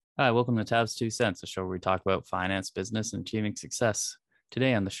Hi, welcome to Tabs 2 Cents, a show where we talk about finance, business, and achieving success.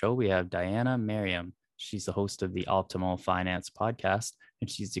 Today on the show, we have Diana Merriam. She's the host of the Optimal Finance podcast, and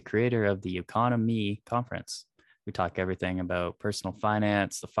she's the creator of the Economy Conference. We talk everything about personal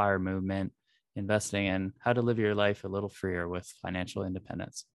finance, the FIRE movement, investing, and how to live your life a little freer with financial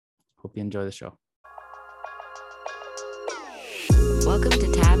independence. Hope you enjoy the show. Welcome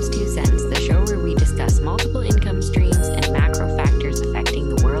to Tabs 2 Cents, the show where we discuss multiple income streams and macro factors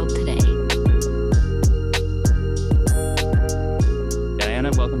affecting the world today.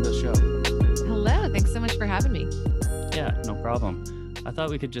 Diana, welcome to the show. Hello, thanks so much for having me. Yeah, no problem. I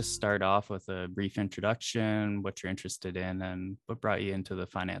thought we could just start off with a brief introduction, what you're interested in, and what brought you into the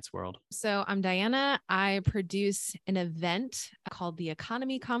finance world. So I'm Diana. I produce an event called the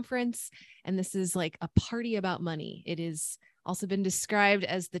Economy Conference, and this is like a party about money. It is also been described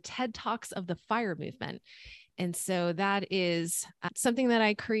as the TED Talks of the FIRE movement. And so that is something that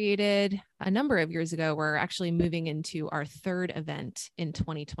I created a number of years ago. We're actually moving into our third event in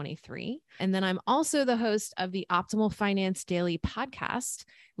 2023. And then I'm also the host of the Optimal Finance Daily podcast,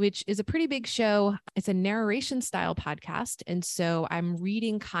 which is a pretty big show. It's a narration style podcast. And so I'm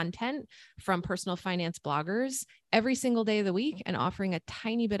reading content from personal finance bloggers every single day of the week and offering a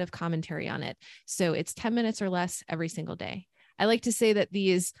tiny bit of commentary on it. So it's 10 minutes or less every single day. I like to say that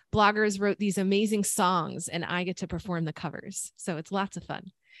these bloggers wrote these amazing songs and I get to perform the covers. So it's lots of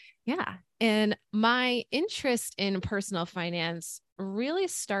fun. Yeah. And my interest in personal finance really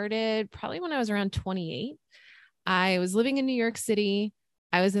started probably when I was around 28. I was living in New York City.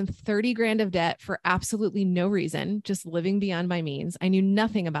 I was in 30 grand of debt for absolutely no reason, just living beyond my means. I knew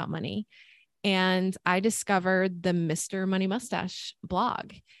nothing about money. And I discovered the Mr. Money Mustache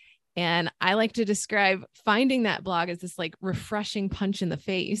blog. And I like to describe finding that blog as this like refreshing punch in the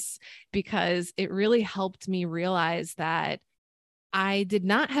face, because it really helped me realize that I did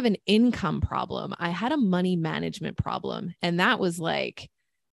not have an income problem. I had a money management problem. And that was like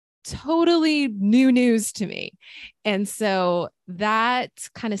totally new news to me. And so that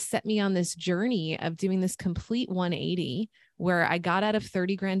kind of set me on this journey of doing this complete 180 where I got out of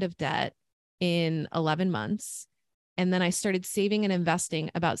 30 grand of debt in 11 months. And then I started saving and investing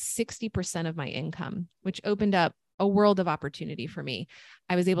about 60% of my income, which opened up a world of opportunity for me.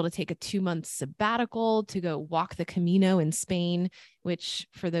 I was able to take a 2-month sabbatical to go walk the Camino in Spain, which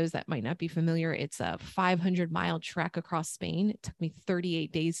for those that might not be familiar, it's a 500-mile trek across Spain. It took me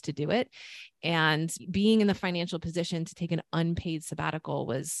 38 days to do it. And being in the financial position to take an unpaid sabbatical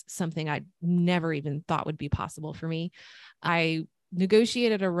was something I never even thought would be possible for me. I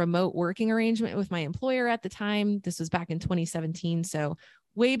negotiated a remote working arrangement with my employer at the time. This was back in 2017. So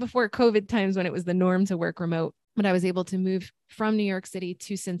way before COVID times when it was the norm to work remote, but I was able to move from New York City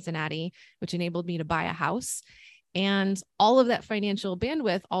to Cincinnati, which enabled me to buy a house. And all of that financial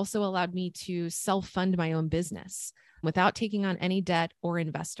bandwidth also allowed me to self-fund my own business without taking on any debt or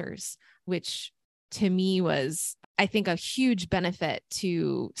investors, which to me was, I think, a huge benefit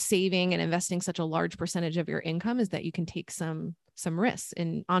to saving and investing such a large percentage of your income, is that you can take some risks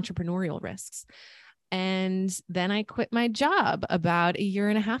and entrepreneurial risks. And then I quit my job about 1.5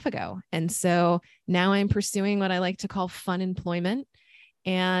 years ago. And so now I'm pursuing what I like to call fun employment.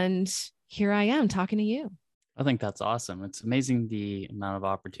 And here I am talking to you. I think that's awesome. It's amazing the amount of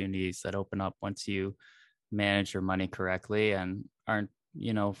opportunities that open up once you manage your money correctly and aren't,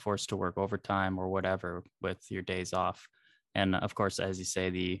 forced to work overtime or whatever with your days off. And of course, as you say,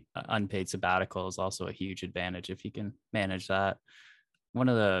 the unpaid sabbatical is also a huge advantage if you can manage that. One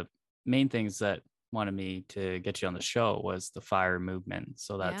of the main things that wanted me to get you on the show was the FIRE movement.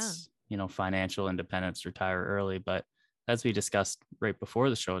 So that's, financial independence, retire early. But as we discussed right before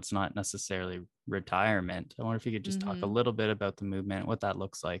the show, it's not necessarily retirement. I wonder if you could just talk a little bit about the movement, what that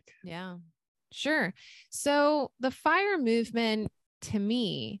looks like. Yeah, sure. So the FIRE movement to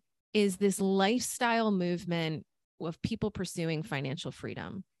me is this lifestyle movement of people pursuing financial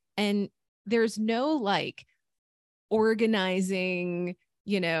freedom. And there's no like organizing,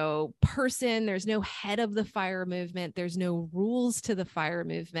 person. There's no head of the FIRE movement. There's no rules to the FIRE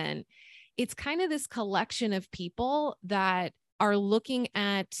movement. It's kind of this collection of people that are looking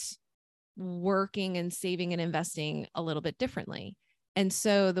at working and saving and investing a little bit differently. And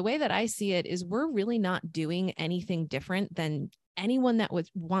so the way that I see it is we're really not doing anything different than anyone that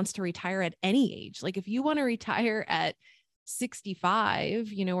wants to retire at any age. Like if you want to retire at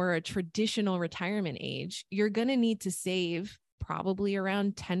 65, or a traditional retirement age, you're going to need to save probably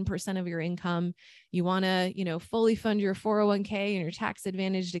around 10% of your income. You want to, fully fund your 401k and your tax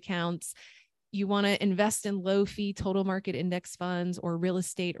advantaged accounts. you want to invest in low fee total market index funds or real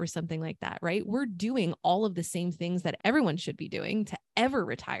estate or something like that, right? We're doing all of the same things that everyone should be doing to ever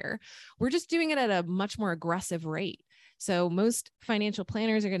retire. We're just doing it at a much more aggressive rate. So most financial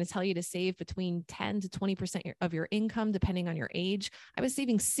planners are going to tell you to save between 10 to 20% of your income, depending on your age. I was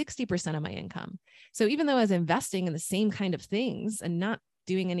saving 60% of my income. So even though I was investing in the same kind of things and not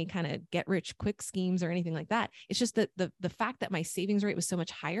doing any kind of get rich quick schemes or anything like that, it's just that the fact that my savings rate was so much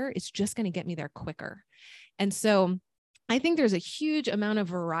higher, it's just going to get me there quicker. And so I think there's a huge amount of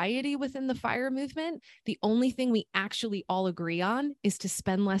variety within the FIRE movement. The only thing we actually all agree on is to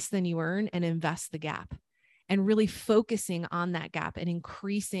spend less than you earn and invest the gap, and really focusing on that gap and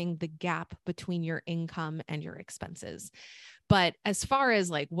increasing the gap between your income and your expenses. But as far as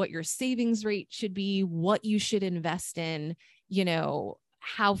like what your savings rate should be, what you should invest in,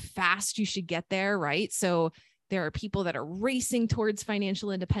 how fast you should get there, right? So there are people that are racing towards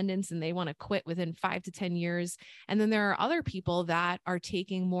financial independence and they want to quit within 5 to 10 years. And then there are other people that are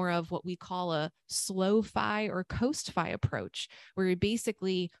taking more of what we call a slow fi or coast fi approach, where you're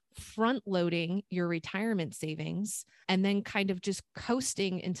basically front loading your retirement savings and then kind of just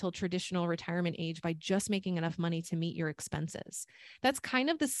coasting until traditional retirement age by just making enough money to meet your expenses. That's kind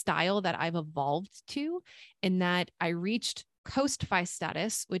of the style that I've evolved to, in that I reached coast fi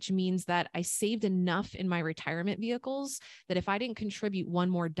status, which means that I saved enough in my retirement vehicles that if I didn't contribute one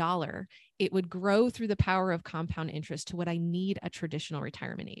more dollar, it would grow through the power of compound interest to what I need at traditional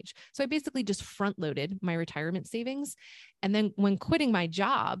retirement age. So I basically just front loaded my retirement savings. And then when quitting my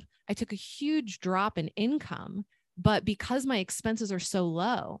job, I took a huge drop in income, but because my expenses are so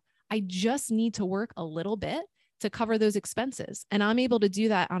low, I just need to work a little bit to cover those expenses. And I'm able to do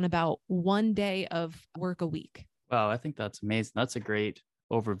that on about 1 day of work a week. Wow, I think that's amazing. That's a great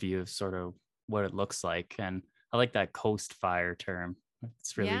overview of sort of what it looks like. And I like that coast fire term.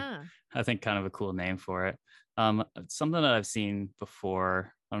 It's really, Yeah. I think, kind of a cool name for it. Something that I've seen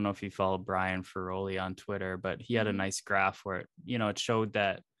before, I don't know if you follow Brian Ferroli on Twitter, but he had a nice graph where, it showed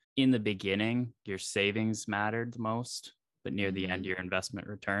that in the beginning, your savings mattered the most, but near the end, your investment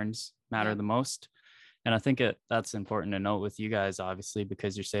returns matter the most. And I think that's important to note with you guys, obviously,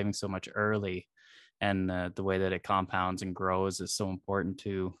 because you're saving so much early. And the way that it compounds and grows is so important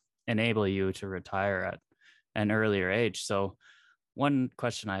to enable you to retire at an earlier age. So one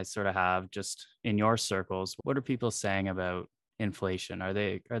question I sort of have, just in your circles, what are people saying about inflation? Are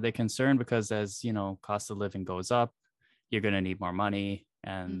they concerned because as, cost of living goes up, you're going to need more money?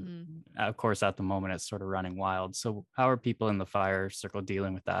 And of course, at the moment, it's sort of running wild. So how are people in the FIRE circle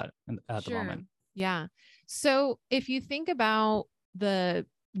dealing with that at the moment? Yeah. So if you think about the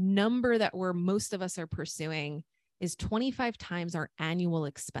number that most of us are pursuing is 25 times our annual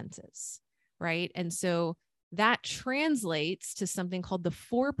expenses, right? And so that translates to something called the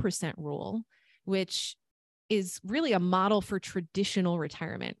 4% rule, which is really a model for traditional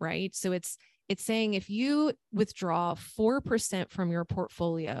retirement, right? So it's saying if you withdraw 4% from your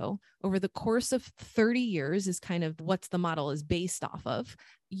portfolio over the course of 30 years is kind of what the model is based off of,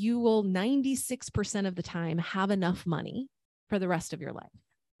 you will 96% of the time have enough money for the rest of your life.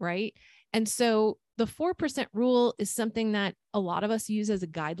 Right. And so the 4% rule is something that a lot of us use as a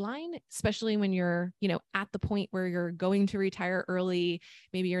guideline, especially when you're, at the point where you're going to retire early.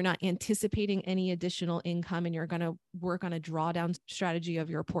 Maybe you're not anticipating any additional income and you're going to work on a drawdown strategy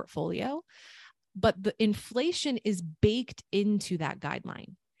of your portfolio. But the inflation is baked into that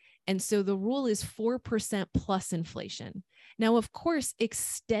guideline. And so the rule is 4% plus inflation. Now, of course,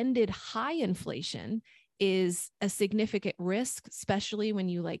 extended high inflation is a significant risk, especially when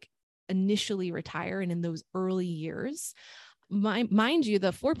you initially retire and in those early years. Mind you,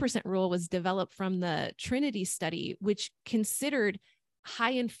 the 4% rule was developed from the Trinity study, which considered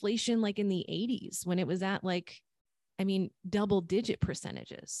high inflation in the 80s when it was at double digit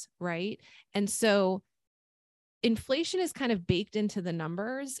percentages, right? And so inflation is kind of baked into the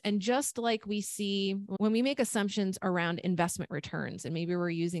numbers. And just like we see when we make assumptions around investment returns, and maybe we're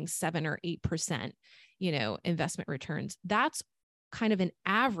using 7 or 8%, investment returns, that's kind of an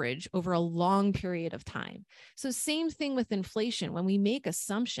average over a long period of time. So same thing with inflation. When we make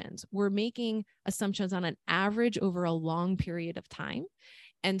assumptions, we're making assumptions on an average over a long period of time.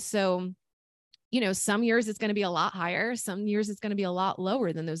 And so, some years it's going to be a lot higher. Some years it's going to be a lot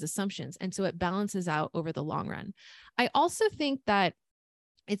lower than those assumptions. And so it balances out over the long run. I also think that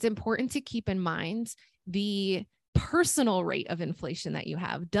it's important to keep in mind the personal rate of inflation that you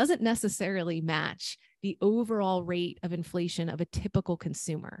have doesn't necessarily match the overall rate of inflation of a typical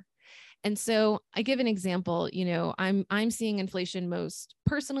consumer. And so I give an example, I'm seeing inflation most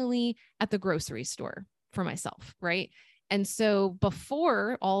personally at the grocery store for myself, right? And so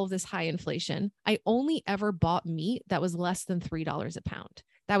before all of this high inflation, I only ever bought meat that was less than $3 a pound.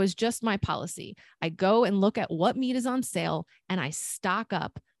 That was just my policy. I go and look at what meat is on sale and I stock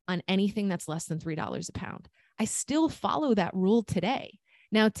up on anything that's less than $3 a pound. I still follow that rule today.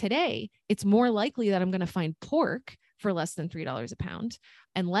 Now, today, it's more likely that I'm going to find pork for less than $3 a pound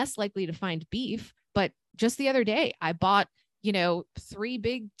and less likely to find beef. But just the other day, I bought 3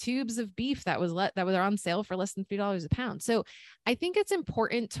 big tubes of beef that were on sale for less than $3 a pound. So I think it's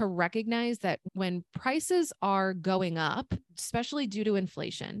important to recognize that when prices are going up, especially due to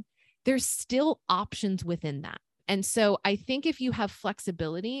inflation, there's still options within that. And so I think if you have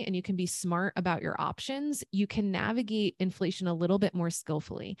flexibility and you can be smart about your options, you can navigate inflation a little bit more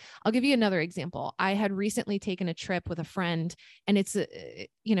skillfully. I'll give you another example. I had recently taken a trip with a friend, and it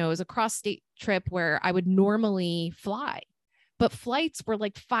was a cross-state trip where I would normally fly, but flights were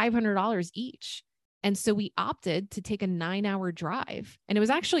like $500 each. And so we opted to take a 9-hour drive, and it was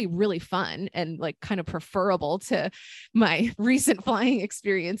actually really fun and like kind of preferable to my recent flying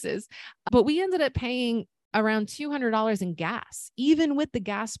experiences. But we ended up paying around $200 in gas, even with the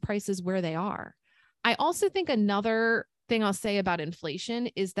gas prices where they are. I also think another thing I'll say about inflation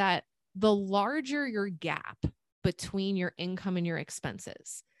is that the larger your gap between your income and your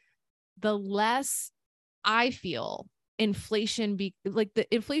expenses, the less I feel inflation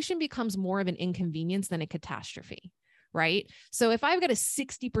becomes more of an inconvenience than a catastrophe, right? So if I've got a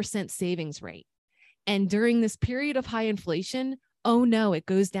 60% savings rate and during this period of high inflation, oh no, it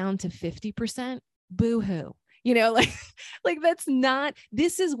goes down to 50%, boo-hoo.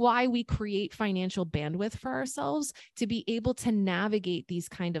 This is why we create financial bandwidth for ourselves to be able to navigate these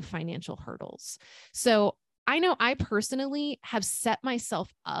kind of financial hurdles. So I know I personally have set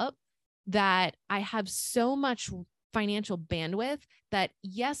myself up that I have so much financial bandwidth that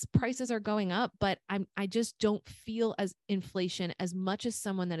yes, prices are going up, but I just don't feel as inflation as much as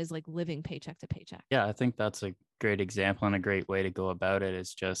someone that is like living paycheck to paycheck. Yeah, I think that's a great example, and a great way to go about it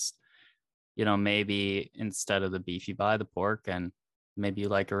is just, maybe instead of the beef, you buy the pork, and maybe you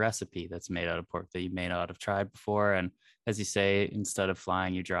like a recipe that's made out of pork that you may not have tried before. And as you say, instead of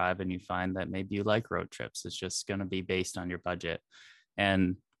flying, you drive, and you find that maybe you like road trips. It's just going to be based on your budget.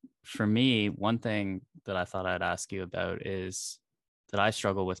 And for me, one thing that I thought I'd ask you about is that I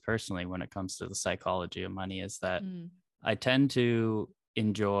struggle with personally when it comes to the psychology of money is that I tend to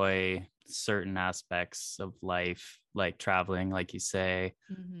enjoy certain aspects of life, like traveling, like you say,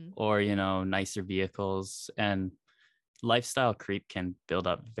 or, nicer vehicles, and lifestyle creep can build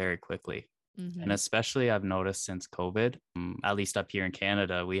up very quickly. And especially I've noticed since COVID, at least up here in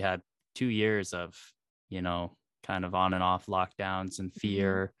Canada, we had 2 years of, kind of on and off lockdowns and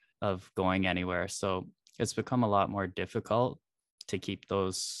fear of going anywhere. So it's become a lot more difficult to keep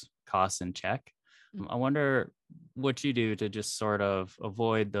those costs in check. I wonder what you do to just sort of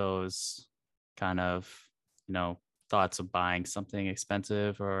avoid those kind of, thoughts of buying something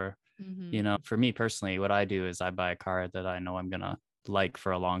expensive or, for me personally, what I do is I buy a car that I know I'm going to like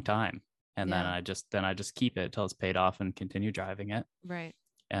for a long time. And then I just keep it till it's paid off and continue driving it. Right.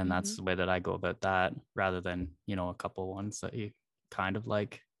 And that's the way that I go about that, rather than, a couple ones that you kind of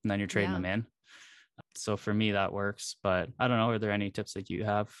like, and then you're trading them in. So for me, that works. But I don't know, are there any tips that you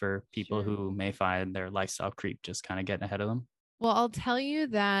have for people who may find their lifestyle creep just kind of getting ahead of them? Well, I'll tell you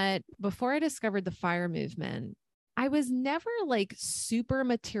that before I discovered the FIRE movement, I was never like super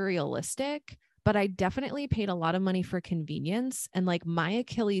materialistic, but I definitely paid a lot of money for convenience. And like my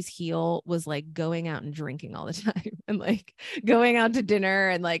Achilles heel was like going out and drinking all the time and like going out to dinner.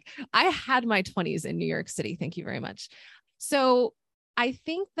 And like I had my 20s in New York City. Thank you very much. So I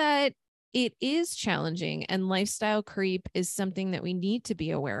think that it is challenging, and lifestyle creep is something that we need to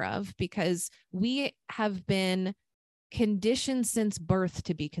be aware of because we have been conditioned since birth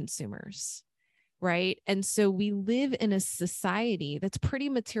to be consumers. Right. And so we live in a society that's pretty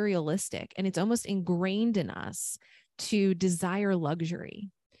materialistic, and it's almost ingrained in us to desire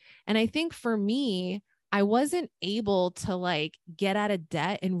luxury. And I think for me, I wasn't able to like get out of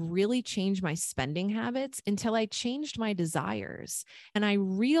debt and really change my spending habits until I changed my desires. And I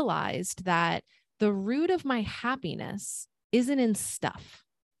realized that the root of my happiness isn't in stuff.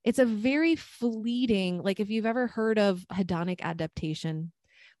 It's a very fleeting, like if you've ever heard of hedonic adaptation,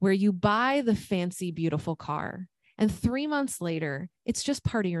 where you buy the fancy, beautiful car, and 3 months later, it's just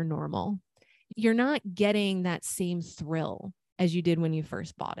part of your normal. You're not getting that same thrill as you did when you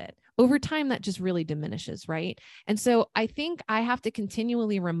first bought it. Over time, that just really diminishes, right? And so I think I have to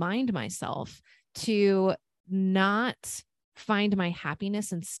continually remind myself to not find my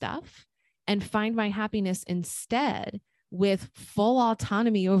happiness in stuff and find my happiness instead with full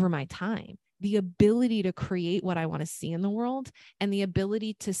autonomy over my time, the ability to create what I want to see in the world, and the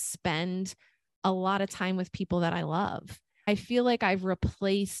ability to spend a lot of time with people that I love. I feel like I've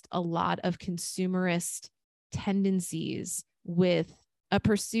replaced a lot of consumerist tendencies with a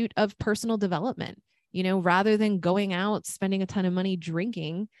pursuit of personal development. Rather than going out, spending a ton of money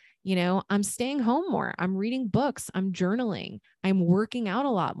drinking, I'm staying home more. I'm reading books. I'm journaling. I'm working out a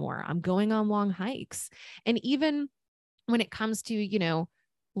lot more. I'm going on long hikes. And even when it comes to,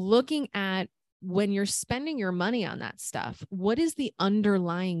 looking at when you're spending your money on that stuff, what is the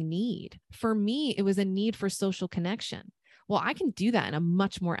underlying need? For me, it was a need for social connection. Well, I can do that in a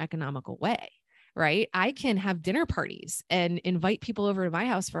much more economical way, right? I can have dinner parties and invite people over to my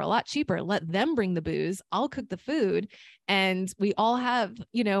house for a lot cheaper. Let them bring the booze. I'll cook the food, and we all have,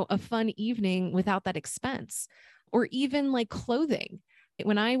 a fun evening without that expense. Or even like clothing.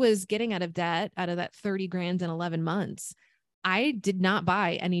 When I was getting out of debt, out of that 30 grand in 11 months, I did not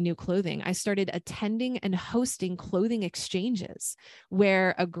buy any new clothing. I started attending and hosting clothing exchanges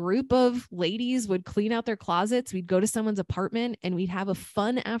where a group of ladies would clean out their closets. We'd go to someone's apartment and we'd have a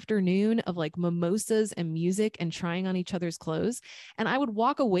fun afternoon of like mimosas and music and trying on each other's clothes. And I would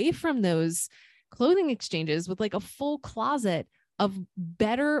walk away from those clothing exchanges with like a full closet of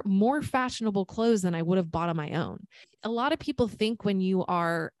better, more fashionable clothes than I would have bought on my own. A lot of people think when you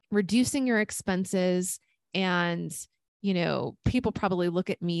are reducing your expenses and people probably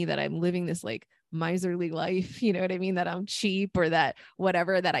look at me that I'm living this like miserly life, you know what I mean? That I'm cheap or that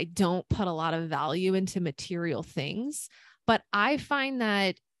whatever, that I don't put a lot of value into material things. But I find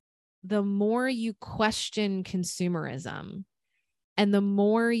that the more you question consumerism and the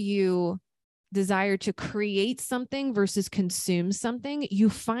more you desire to create something versus consume something, you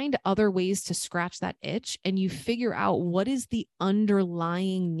find other ways to scratch that itch and you figure out what is the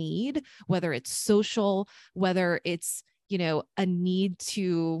underlying need, whether it's social, whether it's a need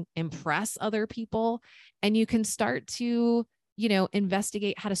to impress other people. And you can start to,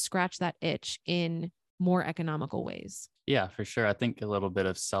 investigate how to scratch that itch in more economical ways. Yeah, for sure. I think a little bit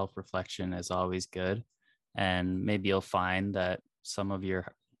of self-reflection is always good. And maybe you'll find that some of your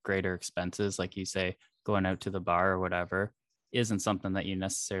greater expenses, like you say, going out to the bar or whatever, isn't something that you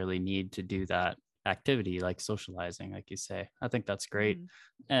necessarily need to do that activity, like socializing, like you say. I think that's great.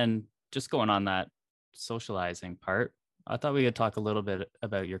 And just going on that socializing part, I thought we could talk a little bit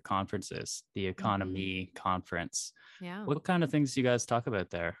about your conferences, the Economy Conference. Yeah. What kind of things do you guys talk about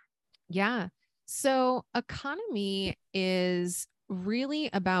there? Yeah. So Economy is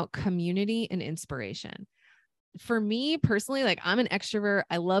really about community and inspiration. For me personally, like I'm an extrovert.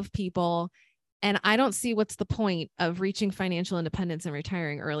 I love people. And I don't see what's the point of reaching financial independence and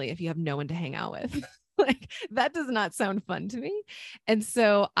retiring early if you have no one to hang out with. Like that does not sound fun to me. And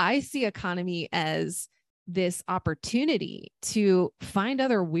so I see Economy as this opportunity to find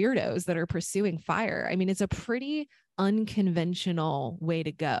other weirdos that are pursuing FIRE. I mean, it's a pretty unconventional way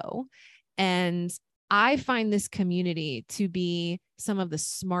to go. And I find this community to be some of the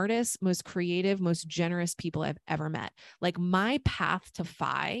smartest, most creative, most generous people I've ever met. Like my path to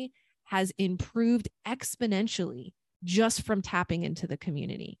FI has improved exponentially just from tapping into the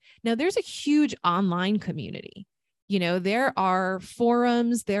community. Now, there's a huge online community. There are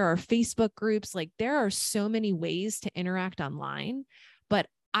forums, there are Facebook groups, like there are so many ways to interact online, but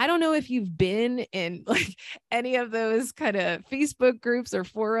I don't know if you've been in like any of those kind of Facebook groups or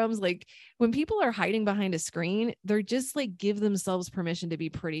forums. Like when people are hiding behind a screen, they're just like give themselves permission to be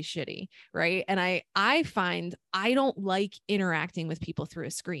pretty shitty. Right. And I find I don't like interacting with people through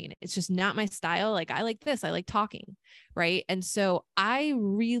a screen. It's just not my style. Like I like this, I like talking. Right. And so I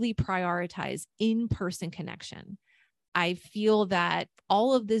really prioritize in-person connection. I feel that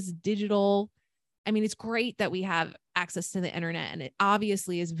all of this digital, I mean, it's great that we have access to the internet and it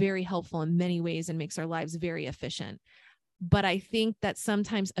obviously is very helpful in many ways and makes our lives very efficient. But I think that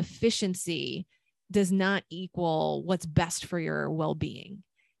sometimes efficiency does not equal what's best for your well-being.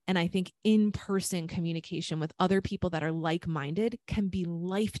 And I think in-person communication with other people that are like-minded can be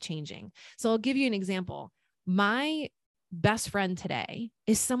life-changing. So I'll give you an example. My best friend today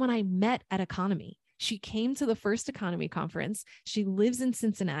is someone I met at Economy. She came to the first Economy Conference. She lives in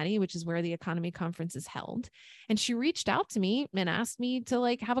Cincinnati, which is where the Economy Conference is held. And she reached out to me and asked me to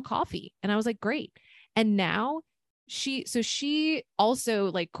like have a coffee. And I was like, great. And now she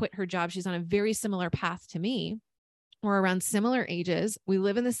also like quit her job. She's on a very similar path to me. We're around similar ages. We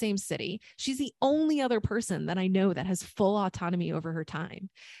live in the same city. She's the only other person that I know that has full autonomy over her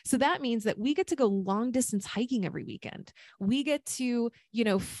time. So that means that we get to go long distance hiking every weekend. We get to,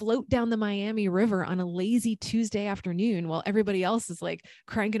 float down the Miami River on a lazy Tuesday afternoon while everybody else is like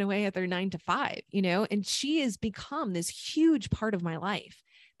cranking away at their 9 to 5, and she has become this huge part of my life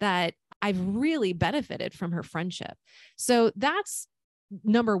that I've really benefited from her friendship. So that's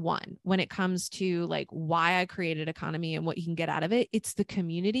number one when it comes to like why I created Economy and what you can get out of it. It's the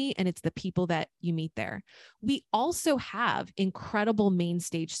community and it's the people that you meet there. We also have incredible main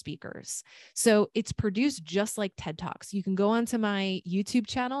stage speakers. So it's produced just like TED Talks. You can go onto my YouTube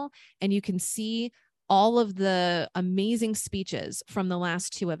channel and you can see all of the amazing speeches from the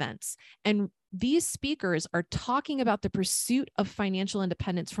last two events. And these speakers are talking about the pursuit of financial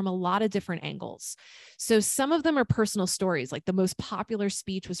independence from a lot of different angles. So some of them are personal stories. Like the most popular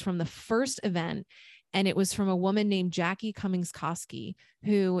speech was from the first event, and it was from a woman named Jackie Cummings Koski,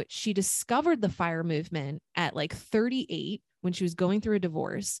 who she discovered the FIRE movement at like 38 when she was going through a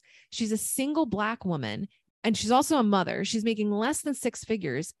divorce. She's a single Black woman, and she's also a mother. She's making less than six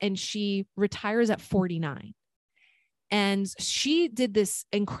figures, and she retires at 49. And she did this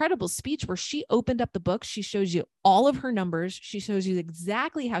incredible speech where she opened up the book. She shows you all of her numbers. She shows you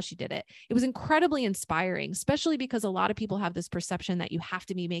exactly how she did it. It was incredibly inspiring, especially because a lot of people have this perception that you have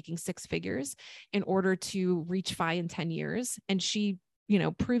to be making six figures in order to reach 5 and 10 years. And she,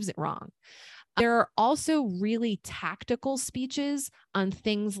 proves it wrong. There are also really tactical speeches on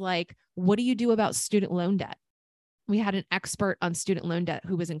things like, what do you do about student loan debt? We had an expert on student loan debt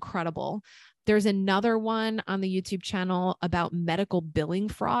who was incredible. There's another one on the YouTube channel about medical billing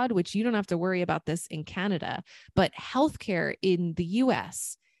fraud, which you don't have to worry about this in Canada, but healthcare in the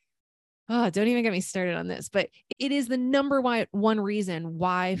US. Oh, don't even get me started on this, but it is the number one reason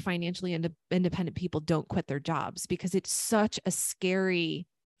why financially independent people don't quit their jobs, because it's such a scary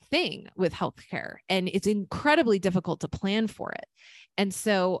thing with healthcare and it's incredibly difficult to plan for it. And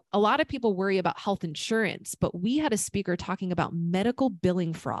so a lot of people worry about health insurance, but we had a speaker talking about medical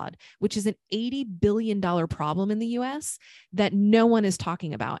billing fraud, which is an $80 billion problem in the US that no one is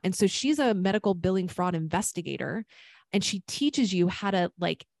talking about. And so she's a medical billing fraud investigator, and she teaches you how to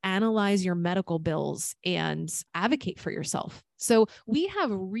like analyze your medical bills and advocate for yourself. So we have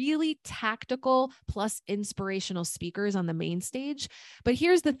really tactical plus inspirational speakers on the main stage. But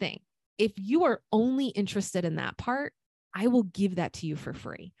here's the thing. If you are only interested in that part, I will give that to you for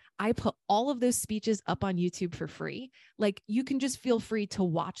free. I put all of those speeches up on YouTube for free. Like, you can just feel free to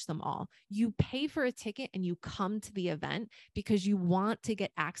watch them all. You pay for a ticket and you come to the event because you want to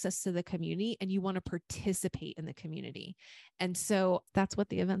get access to the community and you want to participate in the community. And so that's what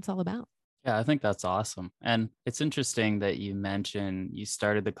the event's all about. Yeah, I think that's awesome. And it's interesting that you mentioned you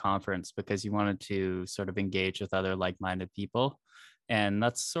started the conference because you wanted to sort of engage with other like-minded people. And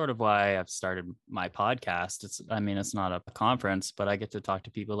that's sort of why I've started my podcast. It's not a conference, but I get to talk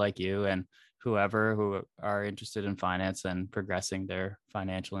to people like you and whoever who are interested in finance and progressing their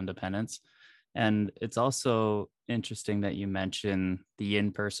financial independence. And it's also interesting that you mention the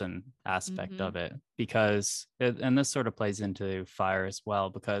in-person aspect of it, because, and this sort of plays into FIRE as well,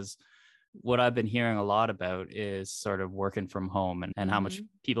 because what I've been hearing a lot about is sort of working from home and how much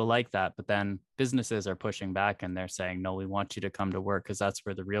people like that. But then businesses are pushing back and they're saying, no, we want you to come to work because that's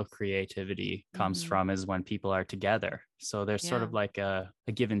where the real creativity comes from, is when people are together. So there's sort of like a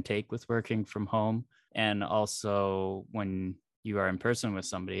give and take with working from home. And also when you are in person with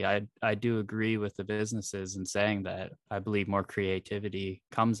somebody, I do agree with the businesses in saying that I believe more creativity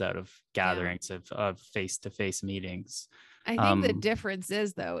comes out of gatherings of face-to-face meetings. I think the difference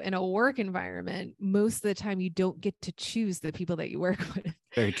is, though, in a work environment, most of the time you don't get to choose the people that you work with.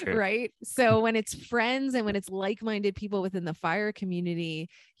 Very true. Right. So when it's friends and when it's like-minded people within the FIRE community,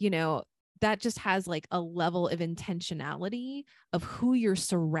 that just has like a level of intentionality of who you're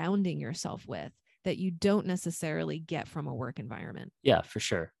surrounding yourself with that you don't necessarily get from a work environment. Yeah, for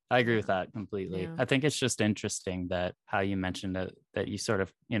sure. I agree with that completely. Yeah. I think it's just interesting that how you mentioned that you sort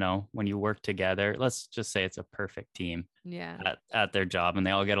of, when you work together, let's just say it's a perfect team at their job and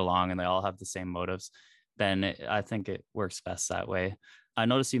they all get along and they all have the same motives, then I think it works best that way. I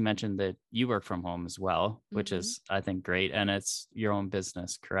noticed you mentioned that you work from home as well, which is, I think, great. And it's your own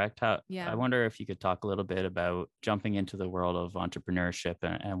business, correct? I wonder if you could talk a little bit about jumping into the world of entrepreneurship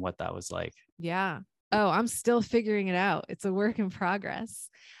and what that was like. Yeah. Oh, I'm still figuring it out. It's a work in progress.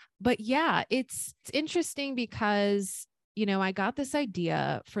 But yeah, it's interesting because, I got this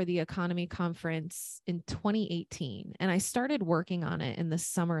idea for the Economy Conference in 2018, and I started working on it in the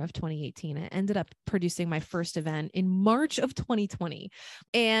summer of 2018. I ended up producing my first event in March of 2020.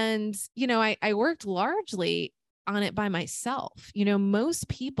 And, I worked largely on it by myself. Most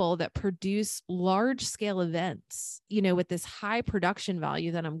people that produce large scale events, with this high production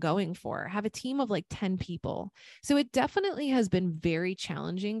value that I'm going for, have a team of like 10 people. So it definitely has been very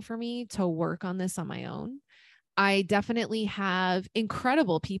challenging for me to work on this on my own. I definitely have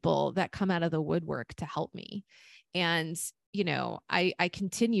incredible people that come out of the woodwork to help me. And I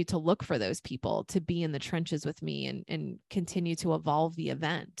continue to look for those people to be in the trenches with me and continue to evolve the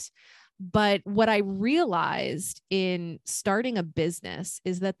event. But what I realized in starting a business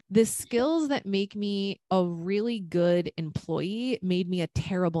is that the skills that make me a really good employee made me a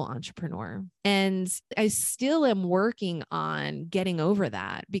terrible entrepreneur. And I still am working on getting over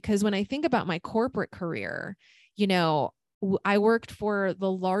that, because when I think about my corporate career, I worked for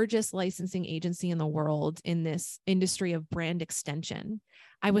the largest licensing agency in the world in this industry of brand extension.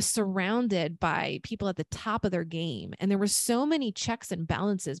 I was surrounded by people at the top of their game, and there were so many checks and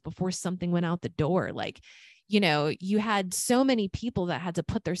balances before something went out the door. You had so many people that had to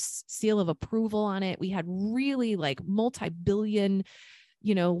put their seal of approval on it. We had really multi-billion,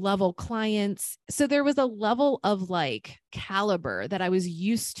 level clients. So there was a level of caliber that I was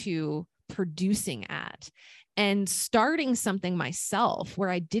used to producing at. And starting something myself where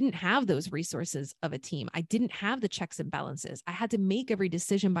I didn't have those resources of a team, I didn't have the checks and balances. I had to make every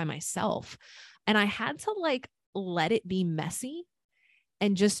decision by myself. And I had to let it be messy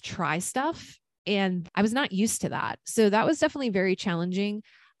and just try stuff. And I was not used to that. So that was definitely very challenging.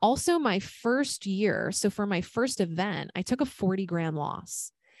 Also, my first year, so for my first event, I took a 40 grand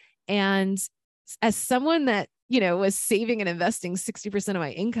loss. And as someone that, was saving and investing 60% of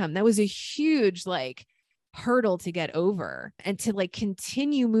my income, that was a huge hurdle to get over and to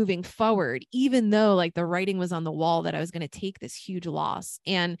continue moving forward, even though the writing was on the wall that I was going to take this huge loss.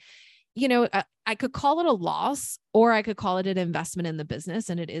 And, I could call it a loss, or I could call it an investment in the business.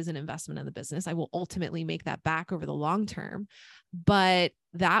 And it is an investment in the business. I will ultimately make that back over the long term. But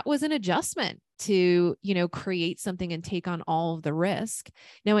that was an adjustment to, create something and take on all of the risk.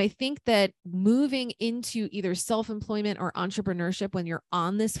 Now, I think that moving into either self-employment or entrepreneurship, when you're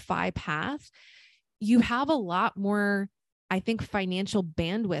on this FI path, you have a lot more, I think, financial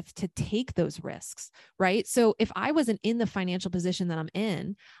bandwidth to take those risks, right? So if I wasn't in the financial position that I'm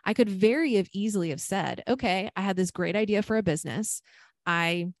in, I could very easily have said, okay, I had this great idea for a business.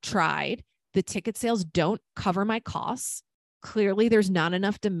 I tried. The ticket sales don't cover my costs. Clearly, there's not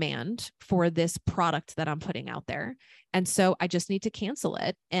enough demand for this product that I'm putting out there. And so I just need to cancel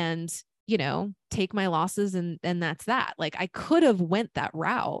it and, take my losses. And that's that. I could have went that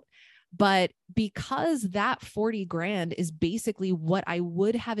route. But because that 40 grand is basically what I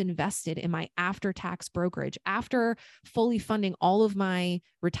would have invested in my after-tax brokerage, after fully funding all of my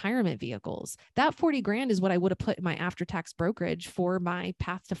retirement vehicles, that 40 grand is what I would have put in my after-tax brokerage for my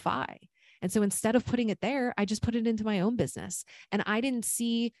path to FI. And so instead of putting it there, I just put it into my own business. And I didn't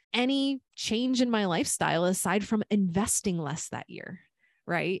see any change in my lifestyle aside from investing less that year,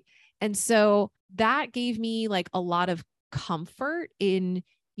 right? And so that gave me a lot of comfort in,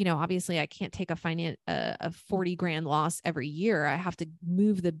 obviously I can't take a 40 grand loss every year. I have to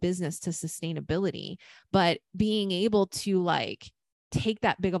move the business to sustainability, but being able to take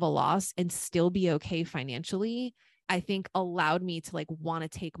that big of a loss and still be okay financially, I think allowed me to want to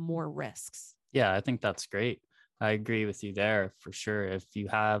take more risks. Yeah, I think that's great. I agree with you there for sure. If you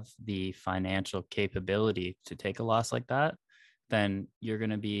have the financial capability to take a loss like that, then you're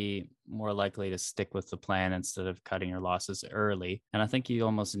going to be more likely to stick with the plan instead of cutting your losses early. And I think you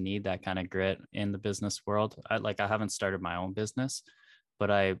almost need that kind of grit in the business world. I haven't started my own business,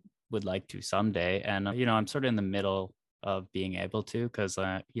 but I would like to someday. And, I'm sort of in the middle of being able to, because,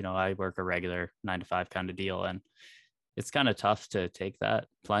 I work a regular 9 to 5 kind of deal. And it's kind of tough to take that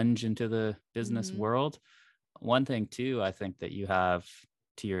plunge into the business world. One thing too, I think that you have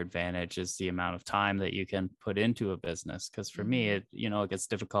to your advantage is the amount of time that you can put into a business. Because for me, it gets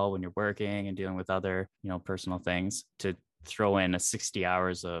difficult when you're working and dealing with other, personal things, to throw in a 60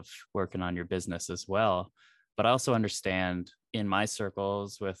 hours of working on your business as well. But I also understand in my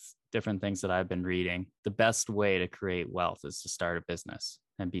circles with different things that I've been reading, the best way to create wealth is to start a business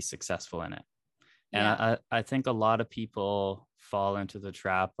and be successful in it. And I think a lot of people fall into the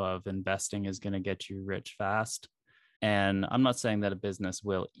trap of investing is going to get you rich fast. And I'm not saying that a business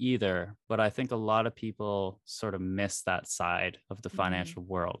will either, but I think a lot of people sort of miss that side of the financial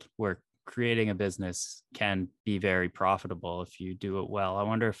world, where creating a business can be very profitable if you do it well. I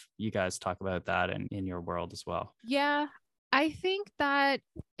wonder if you guys talk about that in your world as well. Yeah, I think that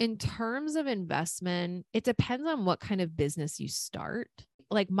in terms of investment, it depends on what kind of business you start.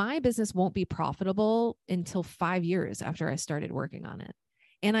 My business won't be profitable until 5 years after I started working on it.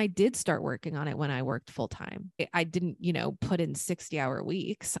 And I did start working on it when I worked full time. I didn't, put in 60-hour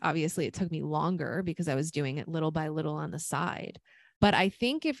weeks. Obviously, it took me longer because I was doing it little by little on the side. But I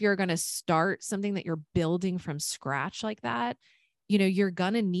think if you're going to start something that you're building from scratch like that, you're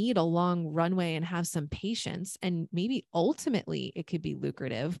going to need a long runway and have some patience. And maybe ultimately it could be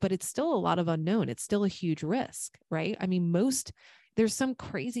lucrative, but it's still a lot of unknown. It's still a huge risk, right? I mean, there's some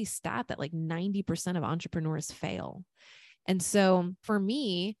crazy stat that like 90% of entrepreneurs fail. And so for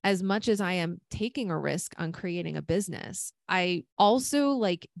me, as much as I am taking a risk on creating a business, I also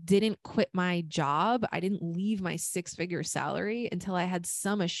like didn't quit my job. I didn't leave my 6-figure salary until I had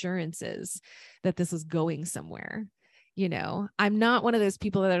some assurances that this was going somewhere. I'm not one of those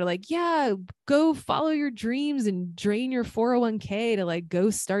people that are like, yeah, go follow your dreams and drain your 401k to like go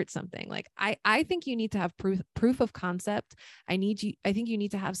start something. Like, I think you need to have proof of concept. I think you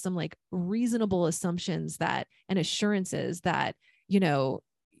need to have some like reasonable assumptions and assurances that,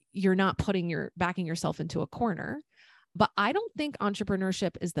 you're not backing yourself into a corner. But I don't think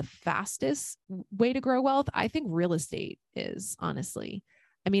entrepreneurship is the fastest way to grow wealth. I think real estate is, honestly.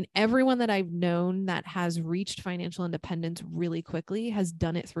 I mean, everyone that I've known that has reached financial independence really quickly has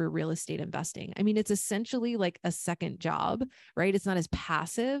done it through real estate investing. I mean, it's essentially like a second job, right? It's not as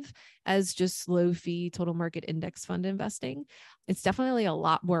passive as just low fee total market index fund investing. It's definitely a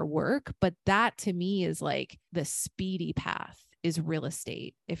lot more work, but that to me is like the speedy path is real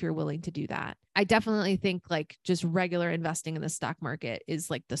estate if you're willing to do that. I definitely think like just regular investing in the stock market is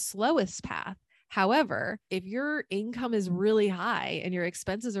like the slowest path. However, if your income is really high and your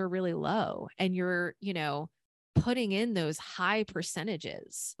expenses are really low and you're, putting in those high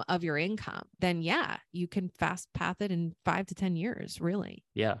percentages of your income, then yeah, you can fast path it in 5 to 10 years, really.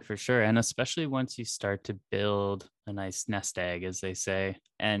 Yeah, for sure. And especially once you start to build a nice nest egg, as they say,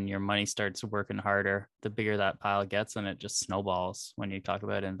 and your money starts working harder, the bigger that pile gets, and it just snowballs when you talk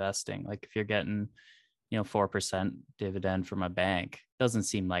about investing. Like if you're getting 4% dividend from a bank, doesn't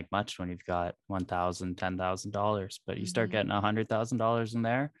seem like much when you've got $1,000, $10,000, but you start getting $100,000 in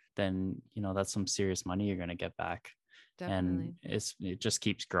there, then, that's some serious money you're going to get back. Definitely. And it just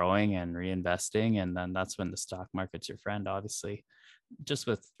keeps growing and reinvesting. And then that's when the stock market's your friend, obviously. Just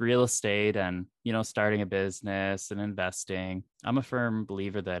with real estate and, starting a business and investing, I'm a firm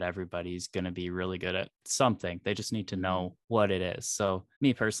believer that everybody's going to be really good at something. They just need to know what it is. So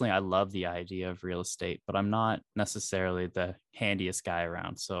me personally, I love the idea of real estate, but I'm not necessarily the handiest guy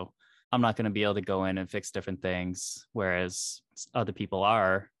around. So I'm not going to be able to go in and fix different things, whereas other people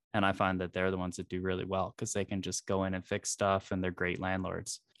are. And I find that they're the ones that do really well because they can just go in and fix stuff and they're great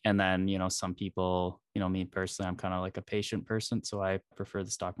landlords. And then, some people, me personally, I'm kind of like a patient person. So I prefer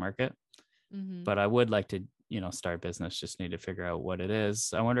the stock market, but I would like to, start a business, just need to figure out what it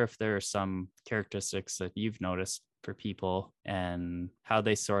is. I wonder if there are some characteristics that you've noticed for people and how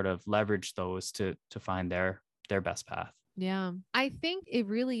they sort of leverage those to find their best path. Yeah. I think it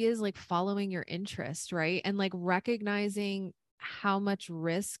really is like following your interest, right? And like recognizing how much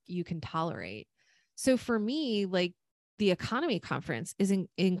risk you can tolerate. So for me, like the economy conference is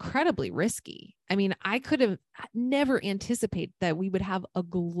incredibly risky. I mean, I could have never anticipated that we would have a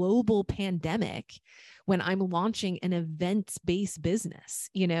global pandemic when I'm launching an events-based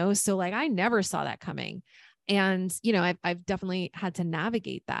business, So like, I never saw that coming. And, I've definitely had to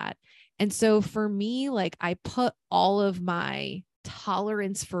navigate that. And so for me, like I put all of my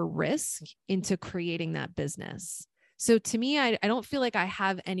tolerance for risk into creating that business. So to me, I don't feel like I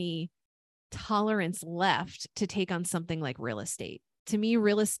have any tolerance left to take on something like real estate. To me,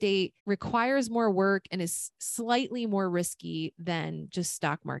 real estate requires more work and is slightly more risky than just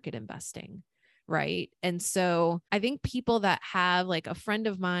stock market investing. Right. And so I think people that have, like a friend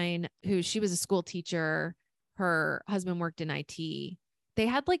of mine she was a school teacher, her husband worked in IT. They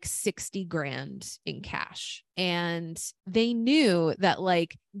had like 60 grand in cash and they knew that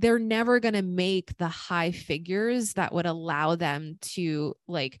like they're never going to make the high figures that would allow them to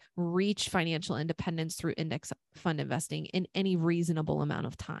like reach financial independence through index fund investing in any reasonable amount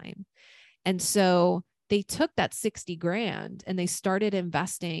of time. And so they took that 60 grand and they started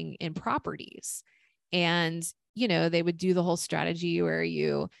investing in properties. And they would do the whole strategy where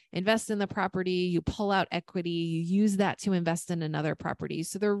you invest in the property, you pull out equity, you use that to invest in another property.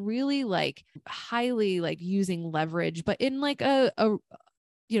 So they're really like highly like using leverage, but in like a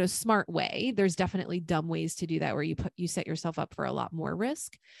smart way. There's definitely dumb ways to do that where you set yourself up for a lot more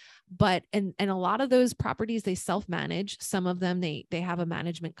risk. But and a lot of those properties, they self-manage. Some of them, they have a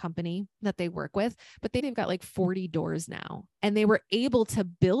management company that they work with, but they've got like 40 doors now. And they were able to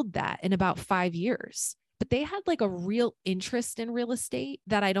build that in about 5 years. But they had like a real interest in real estate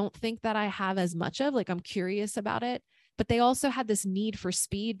that I don't think that I have as much of. Like I'm curious about it. But they also had this need for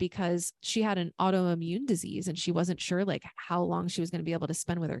speed because she had an autoimmune disease and she wasn't sure like how long she was going to be able to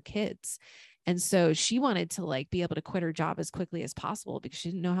spend with her kids. And so she wanted to like be able to quit her job as quickly as possible because she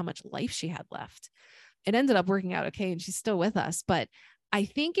didn't know how much life she had left. it ended up working out okay. And she's still with us. But I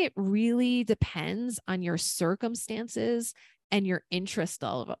think it really depends on your circumstances and your interest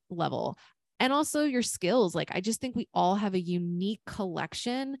level and also your skills. Like, I just think we all have a unique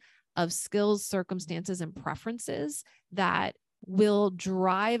collection of skills, circumstances, and preferences that will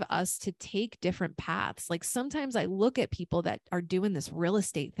drive us to take different paths. Like, sometimes I look at people that are doing this real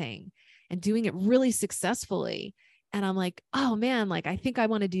estate thing and doing it really successfully, and I'm like, oh man, like, I think I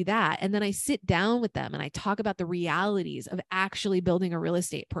want to do that. And then I sit down with them and I talk about the realities of actually building a real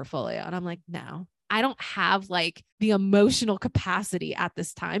estate portfolio. And I'm like, no, I don't have like the emotional capacity at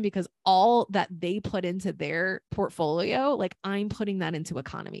this time, because all that they put into their portfolio, like, I'm putting that into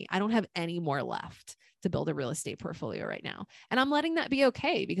economy. I don't have any more left to build a real estate portfolio right now. And I'm letting that be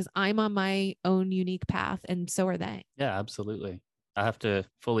okay, because I'm on my own unique path and so are they. Yeah, absolutely. I have to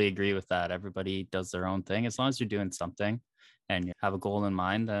fully agree with that. Everybody does their own thing. As long as you're doing something and you have a goal in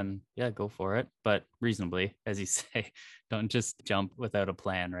mind, then yeah, go for it. But reasonably, as you say, don't just jump without a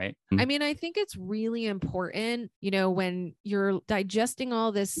plan, right? I mean, I think it's really important, when you're digesting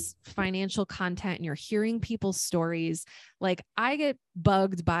all this financial content and you're hearing people's stories, like, I get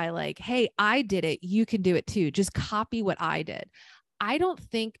bugged by like, hey, I did it, you can do it too. Just copy what I did. I don't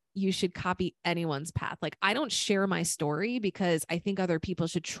think you should copy anyone's path. Like, I don't share my story because I think other people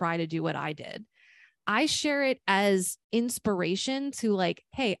should try to do what I did. I share it as inspiration to like,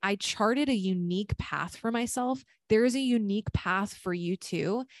 hey, I charted a unique path for myself. There is a unique path for you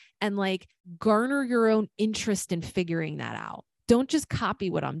too. And like, garner your own interest in figuring that out. Don't just copy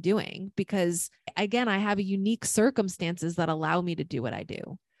what I'm doing, because again, I have unique circumstances that allow me to do what I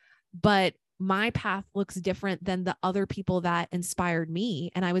do. But my path looks different than the other people that inspired me.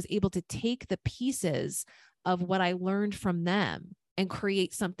 And I was able to take the pieces of what I learned from them and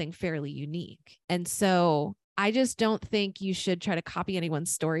create something fairly unique. And so I just don't think you should try to copy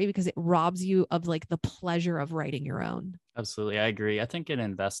anyone's story, because it robs you of like the pleasure of writing your own. Absolutely. I agree. I think in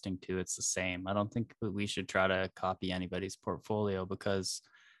investing too, it's the same. I don't think we should try to copy anybody's portfolio, because,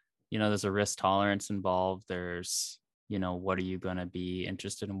 there's a risk tolerance involved. There's, what are you going to be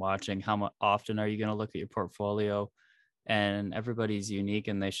interested in watching? How often are you going to look at your portfolio? And everybody's unique,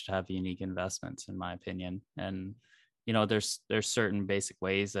 and they should have unique investments, in my opinion. And, there's certain basic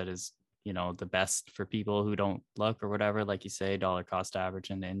ways that is, the best for people who don't look or whatever, like you say, dollar cost average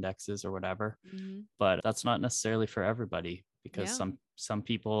and indexes or whatever. Mm-hmm. But that's not necessarily for everybody, because some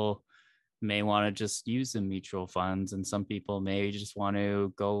people may want to just use the mutual funds, and some people may just want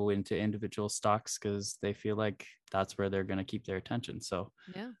to go into individual stocks because they feel like that's where they're going to keep their attention. So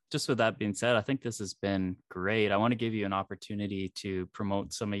just with that being said, I think this has been great. I want to give you an opportunity to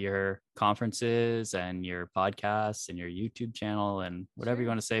promote some of your conferences and your podcasts and your YouTube channel and whatever you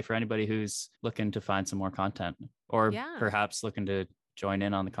want to say for anybody who's looking to find some more content, or perhaps looking to join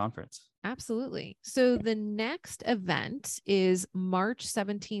in on the conference. Absolutely. So the next event is March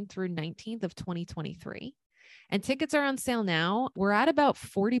 17th through 19th of 2023. And tickets are on sale now. We're at about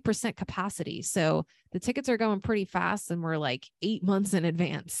 40% capacity. So the tickets are going pretty fast, and we're like 8 months in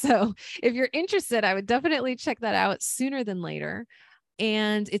advance. So if you're interested, I would definitely check that out sooner than later.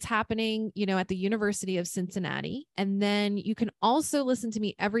 And it's happening, at the University of Cincinnati. And then you can also listen to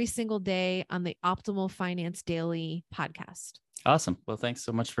me every single day on the Optimal Finance Daily podcast. Awesome. Well, thanks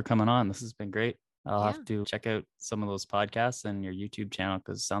so much for coming on. This has been great. I'll have to check out some of those podcasts and your YouTube channel,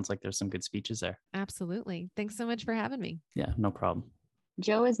 because it sounds like there's some good speeches there. Absolutely. Thanks so much for having me. Yeah, no problem.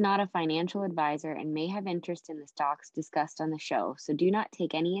 Joe is not a financial advisor and may have interest in the stocks discussed on the show, so do not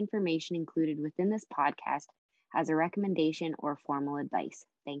take any information included within this podcast as a recommendation or formal advice.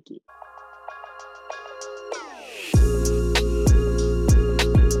 Thank you.